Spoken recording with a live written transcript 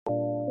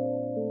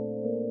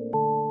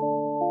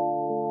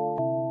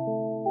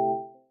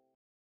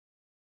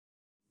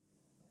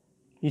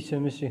ഈശോ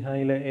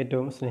മിശിഹായിലെ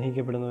ഏറ്റവും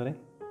സ്നേഹിക്കപ്പെടുന്നവരെ,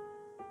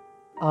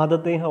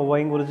 ആദത്തെയും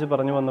ഹവ്വയും കുറിച്ച്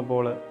പറഞ്ഞു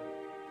വന്നപ്പോൾ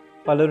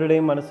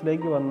പലരുടെയും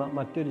മനസ്സിലേക്ക് വന്ന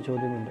മറ്റൊരു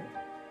ചോദ്യമുണ്ട്.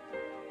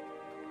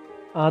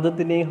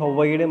 ആദത്തിൻ്റെയും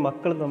ഹവ്വയുടെയും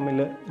മക്കൾ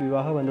തമ്മിൽ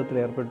വിവാഹബന്ധത്തിൽ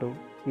ഏർപ്പെട്ടു.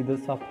 ഇത്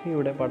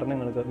സഭയുടെ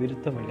പഠനങ്ങൾക്ക്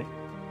വിരുദ്ധമല്ലേ?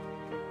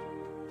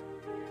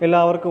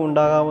 എല്ലാവർക്കും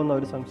ഉണ്ടാകാവുന്ന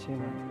ഒരു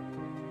സംശയമാണ്.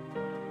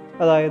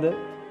 അതായത്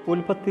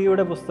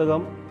ഉൽപ്പത്തിയുടെ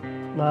പുസ്തകം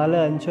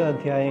 4-5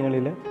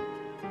 അധ്യായങ്ങളിൽ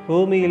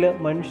ഭൂമിയിൽ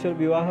മനുഷ്യർ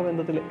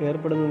വിവാഹബന്ധത്തിൽ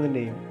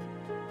ഏർപ്പെടുന്നതിൻ്റെയും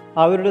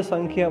അവരുടെ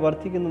സംഖ്യ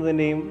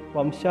വർദ്ധിക്കുന്നതിൻ്റെയും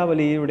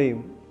വംശാവലിയുടെയും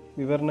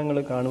വിവരണങ്ങൾ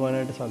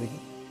കാണുവാനായിട്ട്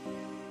സാധിക്കും.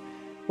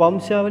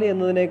 വംശാവലി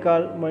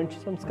എന്നതിനേക്കാൾ മനുഷ്യ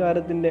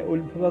സംസ്കാരത്തിൻ്റെ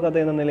ഉത്ഭവകഥ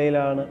എന്ന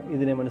നിലയിലാണ്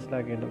ഇതിനെ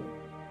മനസ്സിലാക്കേണ്ടത്.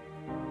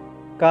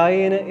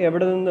 കായേന്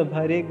എവിടെ നിന്ന്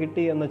ഭാര്യയെ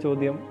കിട്ടി എന്ന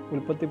ചോദ്യം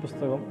ഉൽപ്പത്തി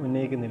പുസ്തകം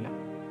ഉന്നയിക്കുന്നില്ല.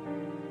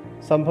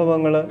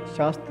 സംഭവങ്ങൾ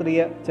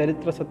ശാസ്ത്രീയ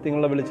ചരിത്ര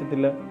സത്യങ്ങളുടെ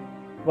വെളിച്ചത്തിൽ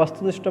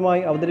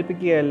വസ്തുനിഷ്ഠമായി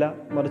അവതരിപ്പിക്കുകയല്ല,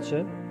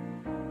 മറിച്ച്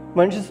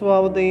മനുഷ്യ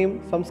സ്വഭാവത്തെയും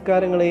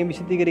സംസ്കാരങ്ങളെയും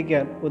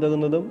വിശദീകരിക്കാൻ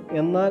ഉതകുന്നതും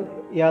എന്നാൽ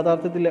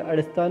യാഥാർത്ഥ്യത്തിൽ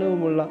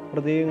അടിസ്ഥാനവുമുള്ള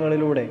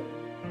പ്രതീകങ്ങളിലൂടെ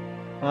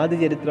ആദ്യ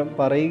ചരിത്രം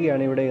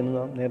പറയുകയാണ് ഇവിടെ എന്ന്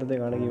നാം നേരത്തെ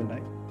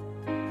കാണുകയുണ്ടായി.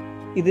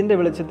 ഇതിൻ്റെ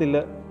വെളിച്ചത്തിൽ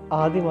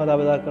ആദ്യ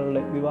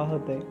മാതാപിതാക്കളുടെ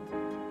വിവാഹത്തെ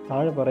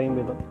താഴെ പറയും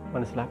വിധം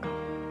മനസ്സിലാക്കാം.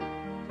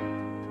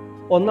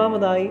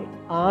 ഒന്നാമതായി,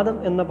 ആദം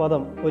എന്ന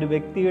പദം ഒരു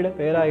വ്യക്തിയുടെ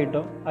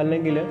പേരായിട്ടോ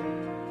അല്ലെങ്കിൽ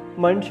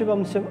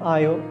മനുഷ്യവംശം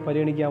ആയോ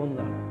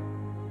പരിഗണിക്കാവുന്നതാണ്.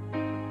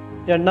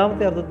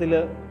 രണ്ടാമത്തെ അർത്ഥത്തിൽ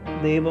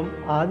ദൈവം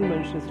ആദ്യ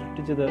മനുഷ്യനെ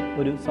സൃഷ്ടിച്ചത്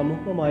ഒരു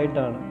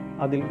സമൂഹമായിട്ടാണ്.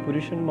 അതിൽ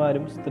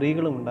പുരുഷന്മാരും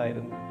സ്ത്രീകളും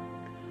ഉണ്ടായിരുന്നു.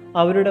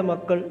 അവരുടെ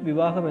മക്കൾ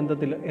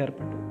വിവാഹബന്ധത്തിൽ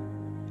ഏർപ്പെട്ടു.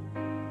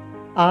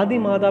 ആദ്യ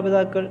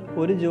മാതാപിതാക്കൾ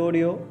ഒരു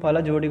ജോഡിയോ പല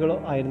ജോഡികളോ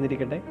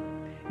ആയിരുന്നിരിക്കട്ടെ,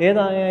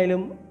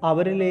 ഏതായാലും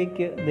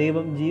അവരിലേക്ക്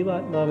ദൈവം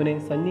ജീവാത്മാവിനെ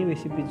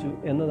സന്നിവേശിപ്പിച്ചു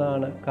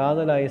എന്നതാണ്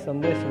കാതലായ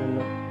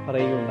സന്ദേശമെന്ന്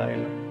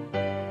പറയുകയുണ്ടായല്ലോ.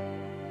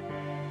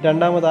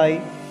 രണ്ടാമതായി,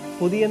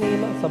 പുതിയ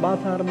നിയമ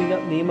സഭാധാർമ്മിക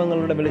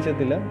നിയമങ്ങളുടെ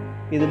വെളിച്ചത്തിൽ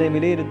ഇതിനെ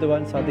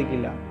വിലയിരുത്തുവാൻ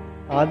സാധിക്കില്ല.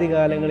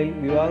 ആദ്യകാലങ്ങളിൽ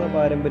വിവാഹ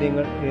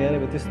പാരമ്പര്യങ്ങൾ ഏറെ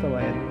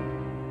വ്യത്യസ്തമായിരുന്നു.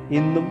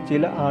 ഇന്നും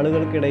ചില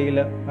ആളുകൾക്കിടയിൽ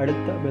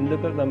അടുത്ത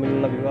ബന്ധുക്കൾ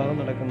തമ്മിലുള്ള വിവാഹം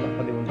നടക്കുന്ന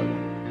പതിവുണ്ടല്ലോ.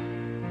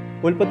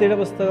 ഉൽപ്പത്തിയുടെ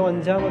പുസ്തകം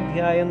 5-ാം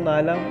അധ്യായം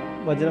 4-ാം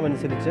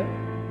വചനമനുസരിച്ച്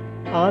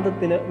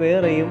ആദത്തിന്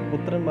വേറെയും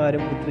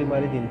പുത്രന്മാരും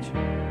പുത്രിമാരും ജനിച്ചു.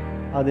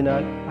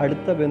 അതിനാൽ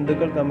അടുത്ത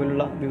ബന്ധുക്കൾ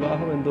തമ്മിലുള്ള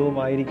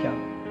വിവാഹബന്ധവുമായിരിക്കാം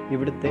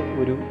ഇവിടുത്തെ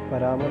ഒരു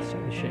പരാമർശ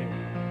വിഷയം.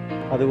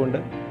 അതുകൊണ്ട്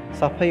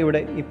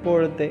സഭയുടെ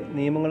ഇപ്പോഴത്തെ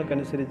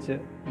നിയമങ്ങൾക്കനുസരിച്ച്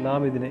നാം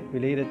ഇതിനെ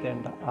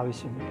വിലയിരുത്തേണ്ട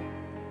ആവശ്യമില്ല.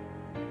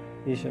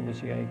 ഈശോ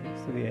മിശിഹായ്ക്ക്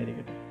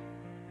സ്തുതിയായിരിക്കട്ടെ.